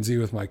X, Y, and Z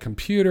with my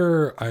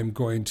computer. I'm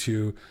going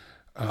to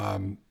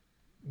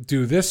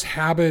do this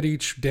habit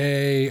each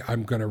day.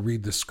 I'm going to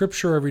read the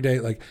scripture every day.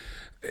 Like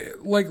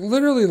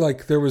literally,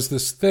 like there was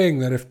this thing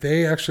that if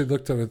they actually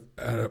looked at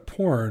a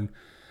porn,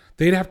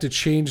 they'd have to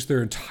change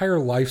their entire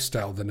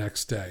lifestyle the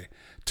next day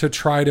to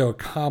try to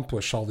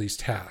accomplish all these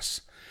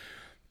tasks.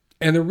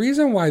 And the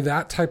reason why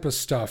that type of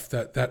stuff,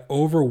 that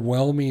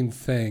overwhelming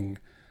thing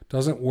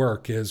doesn't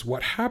work is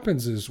what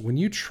happens is when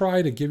you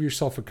try to give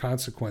yourself a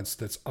consequence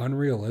that's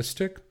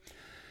unrealistic,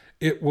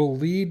 it will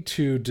lead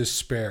to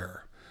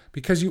despair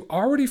because you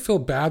already feel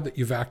bad that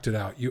you've acted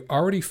out. You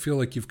already feel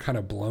like you've kind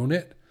of blown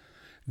it.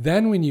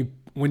 Then when you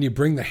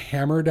bring the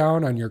hammer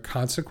down on your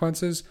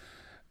consequences,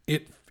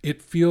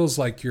 it feels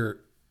like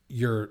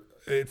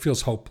it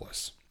feels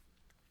hopeless.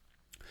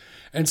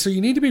 And so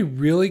you need to be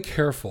really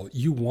careful.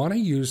 You want to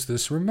use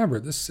this. Remember,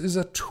 this is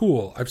a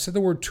tool. I've said the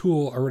word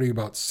tool already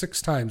about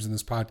 6 times in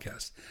this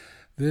podcast.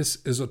 This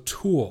is a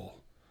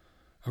tool.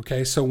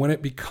 Okay, so when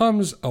it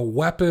becomes a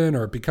weapon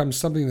or it becomes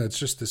something that's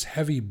just this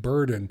heavy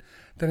burden,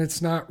 then it's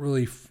not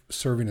really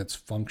serving its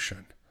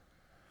function.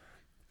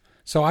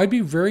 So I'd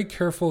be very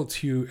careful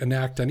to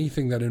enact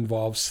anything that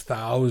involves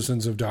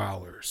thousands of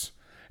dollars,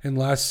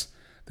 unless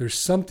there's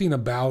something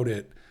about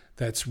it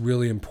that's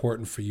really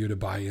important for you to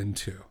buy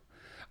into.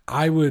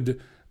 I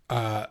would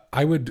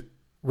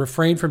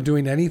refrain from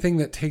doing anything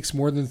that takes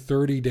more than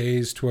 30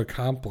 days to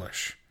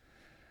accomplish.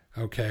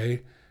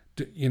 Okay.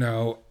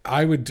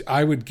 I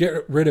would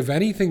get rid of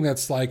anything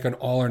that's like an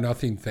all or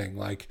nothing thing.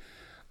 Like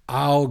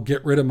I'll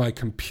get rid of my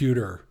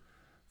computer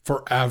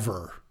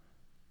forever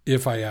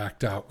if I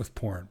act out with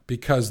porn,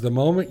 because the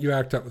moment you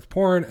act out with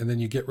porn and then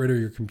you get rid of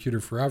your computer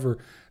forever,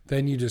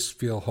 then you just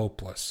feel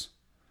hopeless.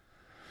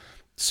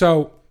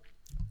 So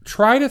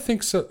try to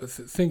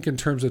think in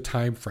terms of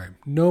time frame.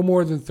 No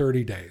more than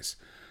 30 days.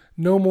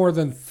 No more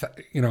than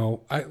I'm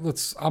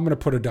going to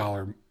put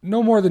 $1.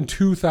 No more than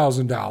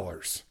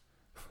 $2,000.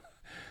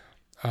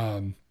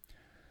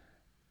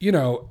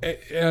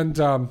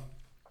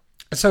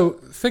 So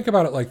think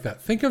about it like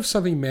that. Think of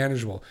something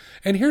manageable.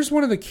 And here's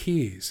one of the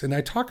keys, and I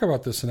talk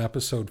about this in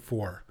episode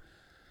 4.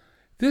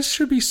 This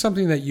should be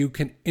something that you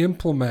can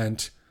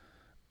implement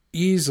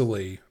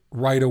easily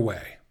right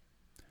away.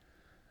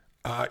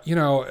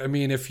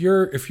 If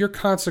your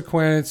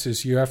consequence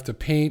is you have to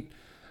paint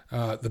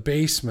the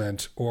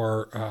basement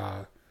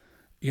or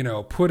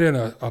put in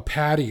a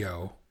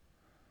patio,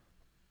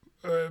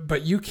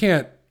 but you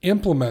can't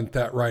implement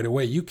that right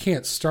away, you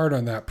can't start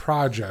on that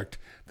project,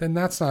 then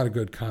that's not a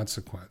good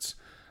consequence.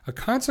 A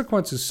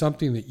consequence is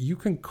something that you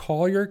can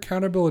call your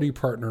accountability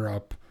partner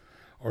up,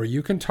 or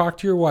you can talk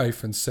to your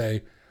wife and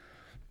say,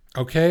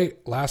 okay,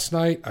 last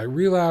night I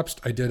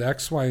relapsed, I did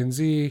X, Y, and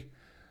Z,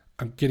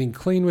 I'm getting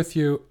clean with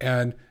you.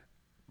 And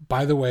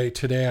by the way,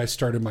 today I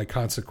started my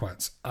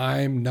consequence.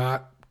 I'm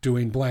not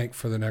doing blank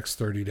for the next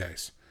 30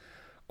 days.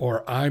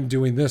 Or I'm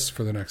doing this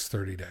for the next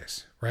 30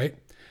 days, right?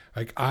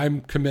 Like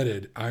I'm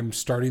committed. I'm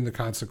starting the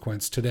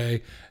consequence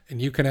today. And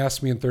you can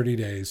ask me in 30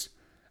 days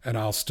and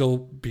I'll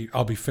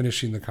be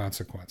finishing the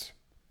consequence.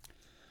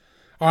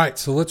 All right,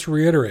 so let's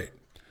reiterate.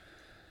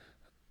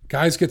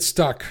 Guys get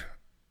stuck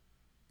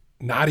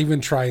not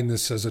even trying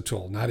this as a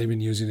tool, not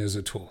even using it as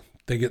a tool.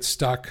 They get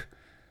stuck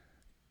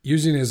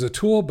using it as a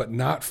tool, but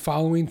not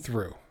following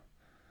through.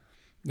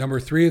 Number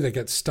 3, they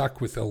get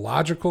stuck with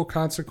illogical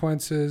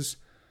consequences.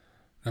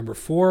 Number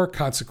 4,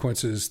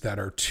 consequences that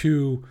are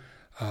too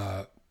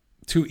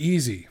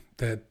easy,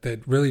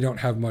 that really don't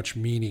have much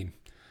meaning.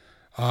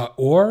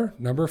 Or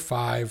number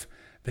 5,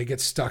 they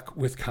get stuck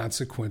with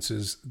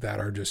consequences that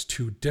are just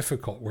too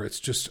difficult, where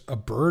it's just a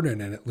burden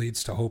and it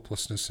leads to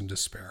hopelessness and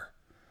despair.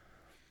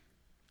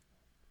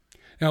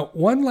 Now,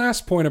 one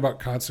last point about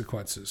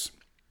consequences.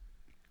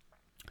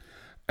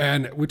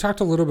 And we talked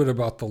a little bit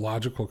about the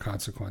logical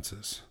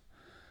consequences.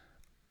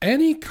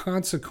 Any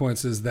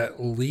consequences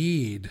that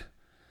lead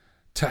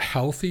to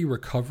healthy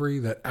recovery,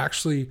 that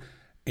actually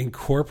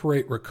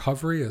incorporate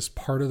recovery as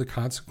part of the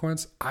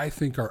consequence, I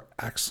think are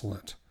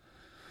excellent.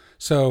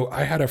 So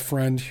I had a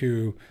friend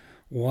who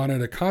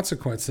wanted a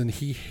consequence, and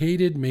he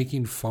hated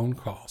making phone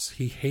calls.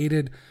 He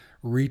hated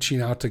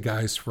reaching out to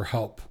guys for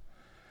help.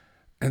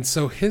 And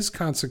so his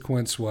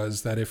consequence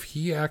was that if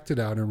he acted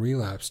out and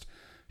relapsed,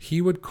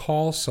 he would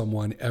call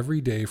someone every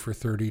day for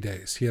 30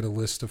 days. He had a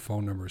list of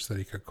phone numbers that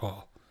he could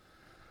call.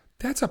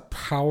 That's a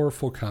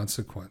powerful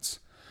consequence.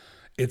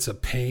 It's a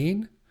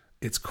pain.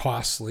 It's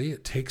costly.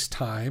 It takes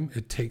time.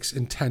 It takes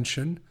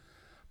intention.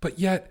 But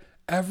yet,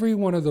 every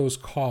one of those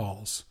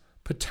calls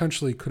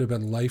potentially could have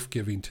been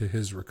life-giving to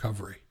his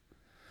recovery,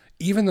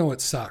 even though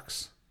it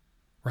sucks,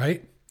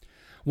 right?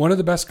 One of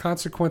the best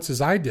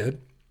consequences I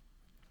did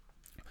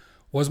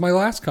was my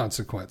last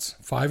consequence.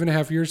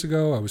 5.5 years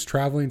ago, I was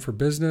traveling for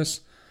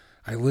business.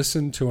 I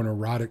listened to an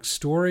erotic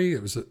story.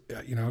 It was,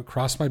 it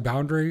crossed my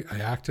boundary. I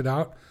acted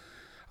out.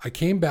 I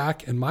came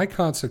back, and my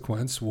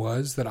consequence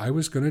was that I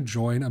was going to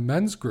join a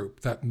men's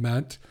group that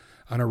met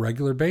on a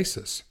regular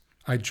basis.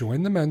 I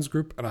joined the men's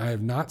group, and I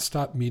have not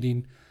stopped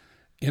meeting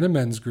in a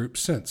men's group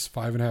since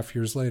 5.5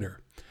 years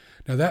later.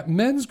 Now, that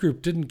men's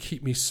group didn't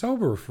keep me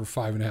sober for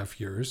 5.5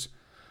 years,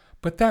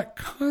 but that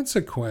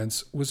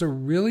consequence was a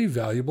really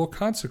valuable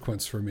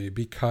consequence for me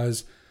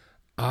because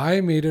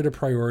I made it a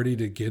priority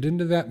to get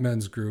into that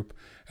men's group,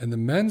 and the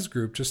men's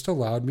group just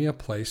allowed me a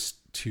place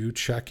to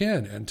check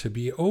in and to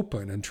be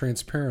open and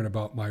transparent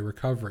about my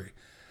recovery.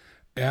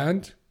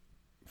 And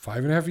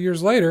 5.5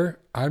 years later,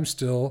 I'm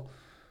still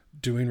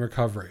doing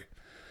recovery.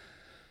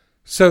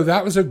 So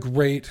that was a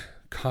great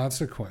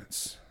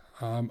consequence.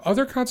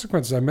 Other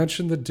consequences, I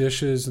mentioned the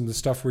dishes and the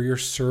stuff where you're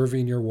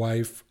serving your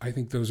wife. I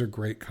think those are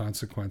great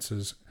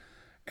consequences,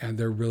 and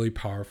they're really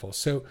powerful.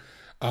 So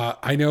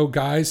I know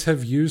guys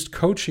have used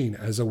coaching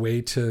as a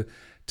way to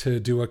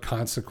do a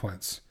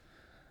consequence.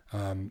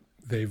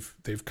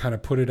 They've kind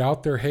of put it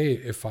out there. Hey,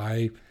 if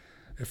I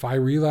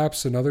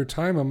relapse another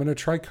time, I'm going to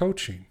try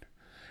coaching.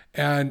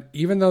 And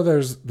even though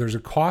there's a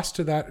cost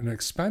to that and an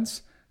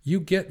expense, you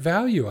get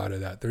value out of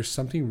that. There's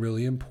something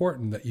really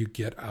important that you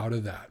get out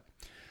of that.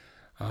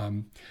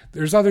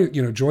 There's other,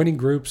 joining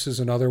groups is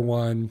another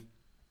one.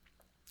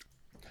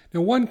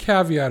 Now, one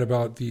caveat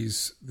about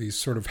these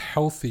sort of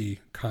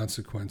healthy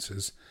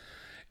consequences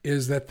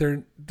is that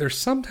they're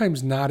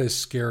sometimes not as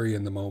scary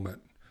in the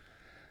moment.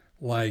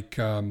 Like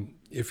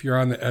if you're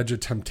on the edge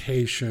of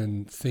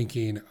temptation,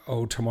 thinking,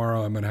 "Oh,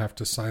 tomorrow I'm going to have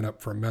to sign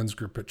up for a men's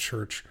group at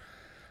church,"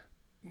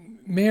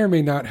 may or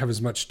may not have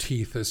as much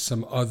teeth as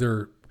some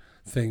other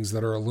things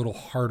that are a little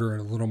harder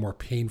and a little more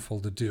painful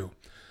to do.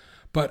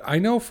 But I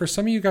know for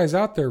some of you guys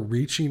out there,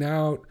 reaching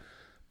out,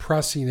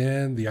 pressing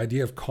in, the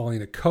idea of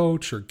calling a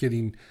coach or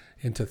getting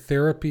into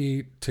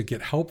therapy to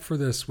get help for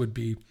this would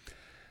be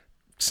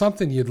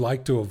something you'd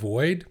like to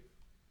avoid.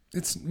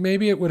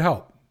 Maybe it would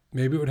help.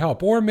 Maybe it would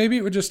help. Or maybe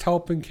it would just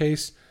help in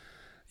case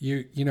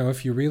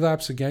if you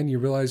relapse again, you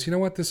realize,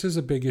 this is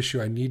a big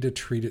issue. I need to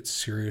treat it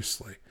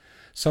seriously.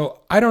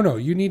 So I don't know.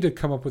 You need to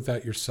come up with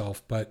that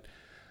yourself. But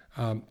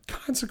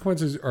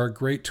consequences are a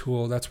great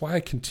tool. That's why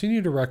I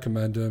continue to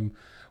recommend them.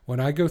 When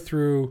I go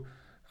through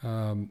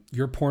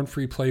your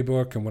Porn-Free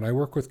Playbook and when I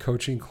work with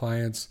coaching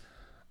clients,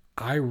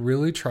 I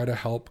really try to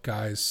help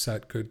guys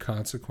set good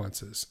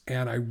consequences.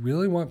 And I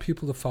really want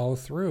people to follow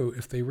through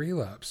if they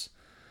relapse.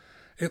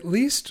 At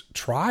least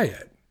try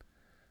it.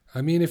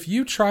 I mean, if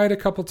you try it a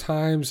couple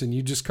times and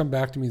you just come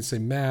back to me and say,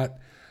 "Matt,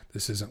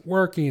 this isn't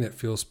working. It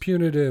feels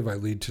punitive. I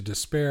lead to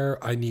despair.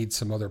 I need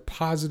some other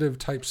positive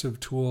types of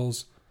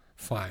tools,"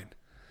 fine.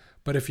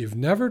 But if you've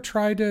never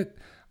tried it,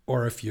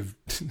 or if you've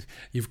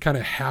kind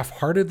of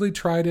half-heartedly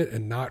tried it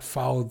and not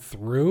followed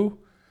through,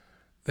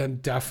 then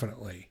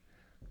definitely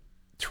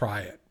try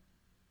it,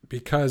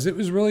 because it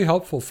was really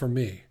helpful for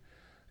me.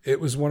 It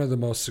was one of the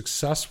most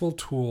successful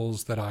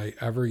tools that I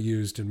ever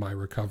used in my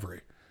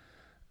recovery.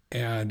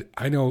 And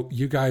I know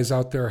you guys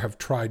out there have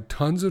tried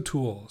tons of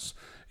tools.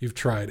 You've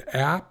tried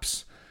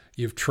apps,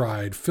 you've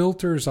tried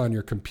filters on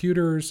your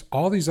computers,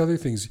 all these other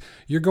things.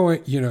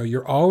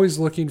 You're always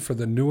looking for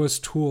the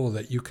newest tool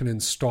that you can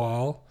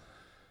install.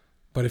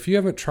 But if you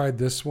haven't tried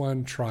this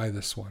one, try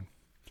this one.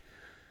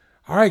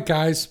 All right,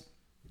 guys.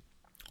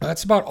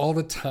 That's about all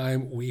the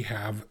time we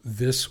have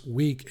this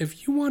week.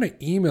 If you want to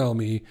email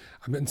me,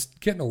 I've been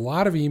getting a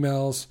lot of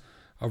emails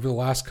over the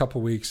last couple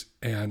of weeks,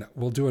 and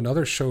we'll do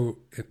another show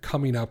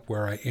coming up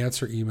where I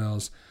answer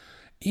emails.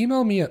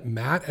 Email me at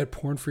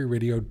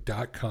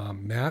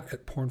matt@pornfreeradio.com,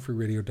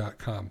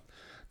 matt@pornfreeradio.com.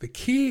 The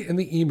key in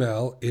the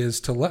email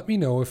is to let me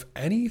know if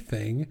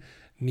anything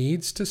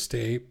needs to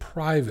stay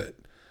private.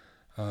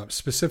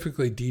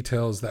 Specifically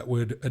details that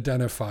would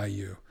identify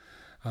you.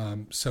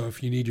 So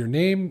if you need your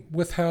name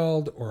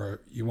withheld,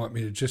 or you want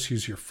me to just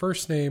use your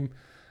first name,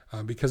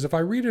 because if I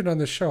read it on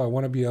the show, I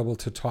want to be able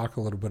to talk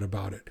a little bit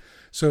about it.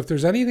 So if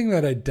there's anything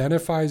that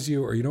identifies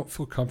you or you don't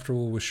feel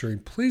comfortable with sharing,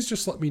 please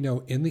just let me know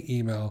in the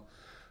email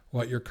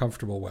what you're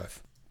comfortable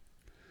with.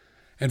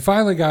 And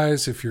finally,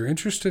 guys, if you're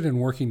interested in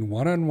working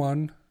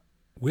one-on-one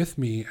with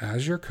me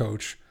as your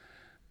coach,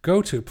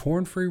 go to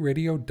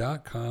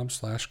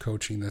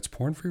pornfreeradio.com/coaching. That's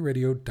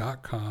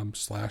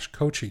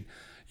pornfreeradio.com/coaching.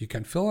 You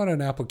can fill out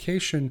an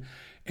application,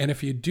 and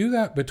if you do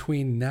that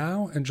between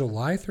now and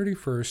July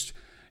 31st,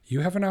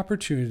 you have an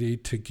opportunity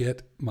to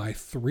get my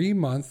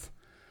 3-month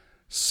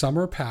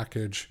summer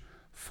package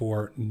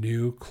for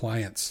new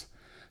clients.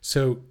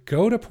 So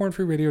go to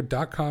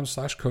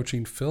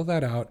pornfreeradio.com/coaching, fill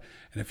that out.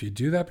 And if you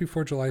do that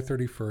before July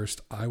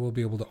 31st, I will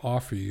be able to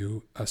offer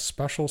you a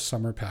special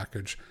summer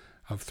package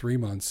of 3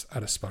 months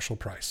at a special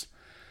price.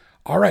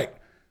 All right.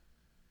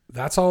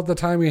 That's all the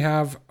time we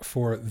have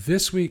for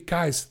this week.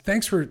 Guys,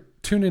 thanks for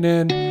tuning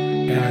in,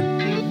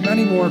 and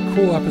many more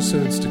cool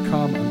episodes to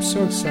come. I'm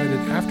so excited.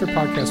 After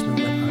Podcast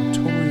Movement, I'm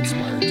totally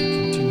inspired to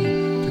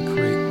continue to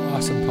create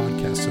awesome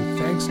podcasts. So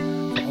thanks for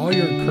all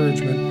your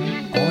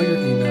encouragement, all your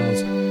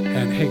emails.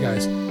 And hey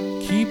guys,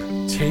 keep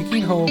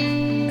taking hope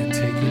and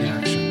taking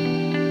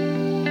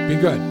action. Be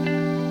good.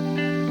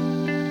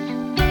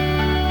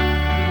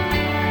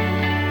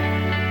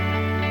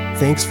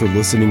 Thanks for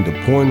listening to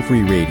Porn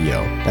Free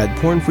Radio at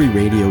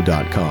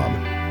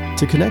pornfreeradio.com.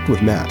 To connect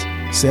with Matt,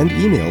 send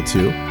email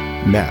to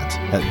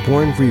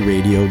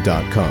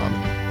matt@pornfreeradio.com.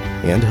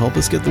 And help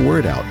us get the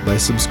word out by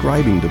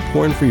subscribing to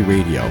Porn Free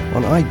Radio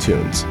on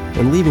iTunes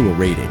and leaving a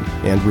rating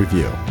and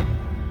review.